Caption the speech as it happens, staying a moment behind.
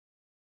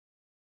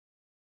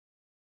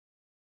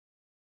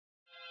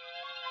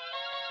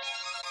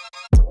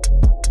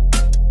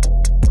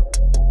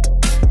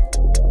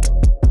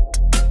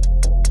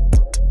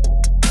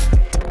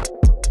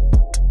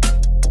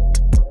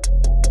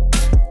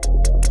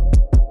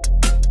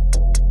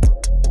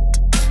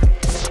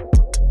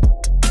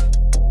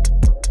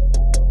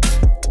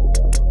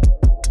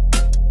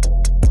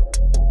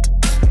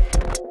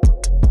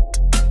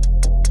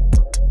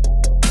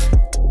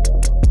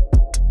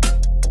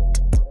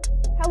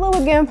Hello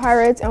again,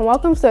 Pirates, and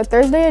welcome to the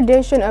Thursday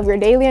edition of your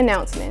daily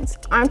announcements.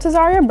 I'm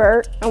Tazharia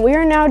Burt, and we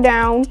are now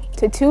down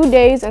to 2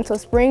 days until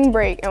spring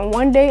break and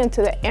 1 day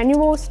until the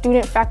annual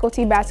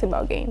student-faculty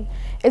basketball game.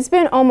 It's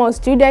been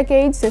almost 2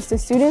 decades since the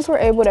students were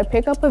able to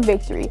pick up a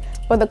victory,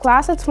 but the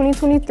class of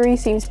 2023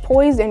 seems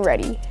poised and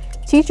ready.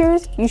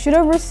 Teachers, you should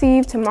have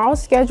received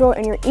tomorrow's schedule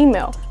in your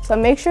email, so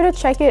make sure to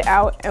check it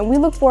out, and we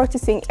look forward to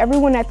seeing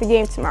everyone at the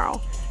game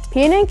tomorrow.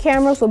 PNN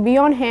cameras will be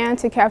on hand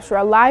to capture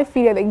a live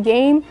feed of the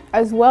game,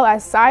 as well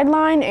as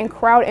sideline and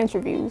crowd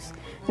interviews.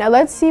 Now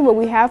let's see what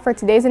we have for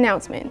today's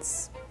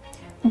announcements.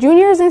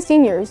 Juniors and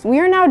seniors, we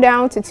are now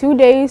down to 2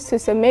 days to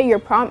submit your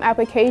prom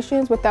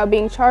applications without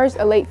being charged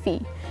a late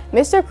fee.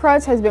 Mr.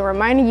 Krutz has been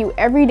reminding you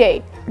every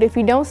day, but if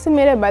you don't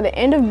submit it by the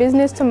end of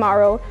business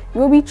tomorrow,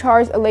 you will be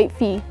charged a late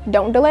fee.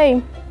 Don't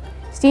delay.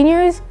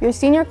 Seniors, your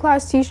senior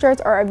class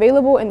t-shirts are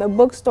available in the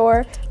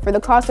bookstore for the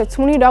cost of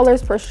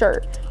 $20 per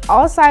shirt.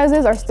 All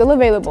sizes are still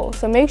available,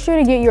 so make sure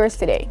to get yours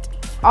today.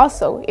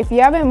 Also, if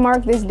you haven't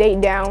marked this date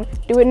down,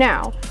 do it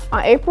now.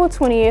 On April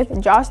 20th,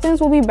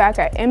 Jostens will be back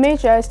at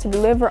MHS to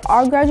deliver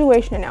our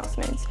graduation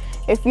announcements.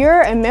 If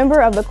you're a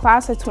member of the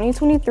class of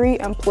 2023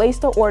 and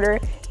placed an order,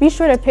 be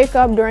sure to pick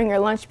up during your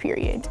lunch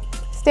period.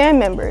 STAN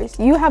members,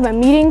 you have a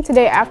meeting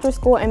today after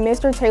school in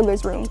Mr.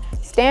 Taylor's room.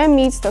 STAN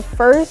meets the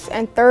first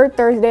and third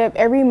Thursday of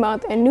every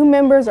month, and new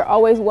members are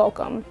always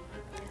welcome.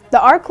 The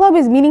Art Club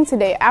is meeting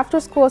today after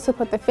school to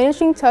put the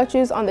finishing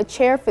touches on the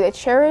chair for the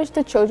Cherish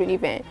the Children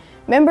event.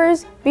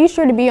 Members, be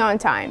sure to be on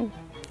time.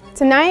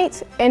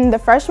 Tonight, in the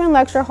Freshman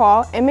Lecture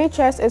Hall,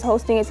 MHS is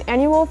hosting its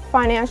annual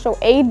Financial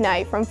Aid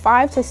Night from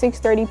 5 to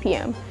 6:30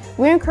 p.m.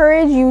 We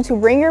encourage you to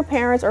bring your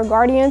parents or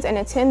guardians and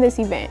attend this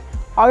event.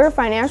 All your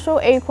financial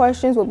aid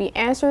questions will be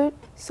answered,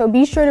 so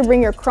be sure to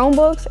bring your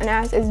Chromebooks and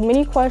ask as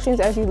many questions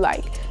as you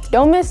like.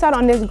 Don't miss out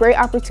on this great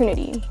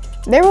opportunity.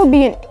 There will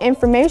be an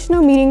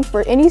informational meeting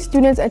for any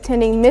students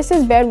attending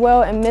Mrs.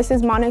 Bedwell and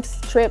Mrs. Monick's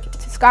trip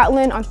to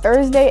Scotland on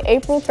Thursday,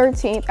 April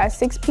 13th at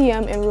 6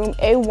 p.m. in room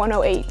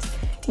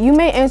A108. You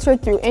may enter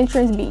through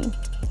entrance B.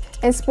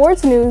 In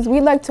sports news,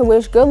 we'd like to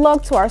wish good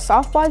luck to our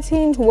softball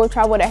team who will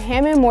travel to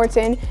Hammond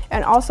Morton,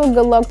 and also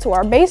good luck to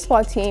our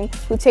baseball team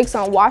who takes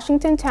on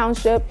Washington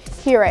Township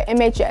here at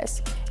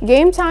MHS.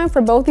 Game time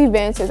for both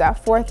events is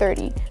at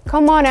 4:30.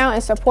 Come on out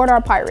and support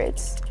our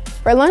Pirates.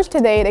 For lunch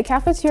today, the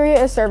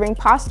cafeteria is serving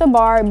pasta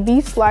bar,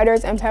 beef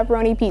sliders, and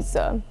pepperoni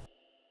pizza.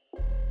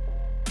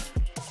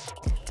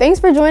 Thanks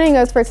for joining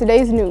us for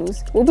today's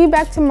news. We'll be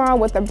back tomorrow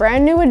with a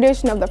brand new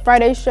edition of the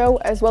Friday Show,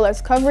 as well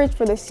as coverage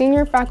for the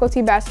senior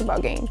faculty basketball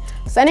game.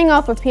 Signing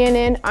off of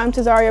PNN, I'm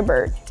Tazharia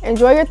Burt.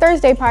 Enjoy your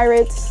Thursday,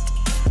 Pirates.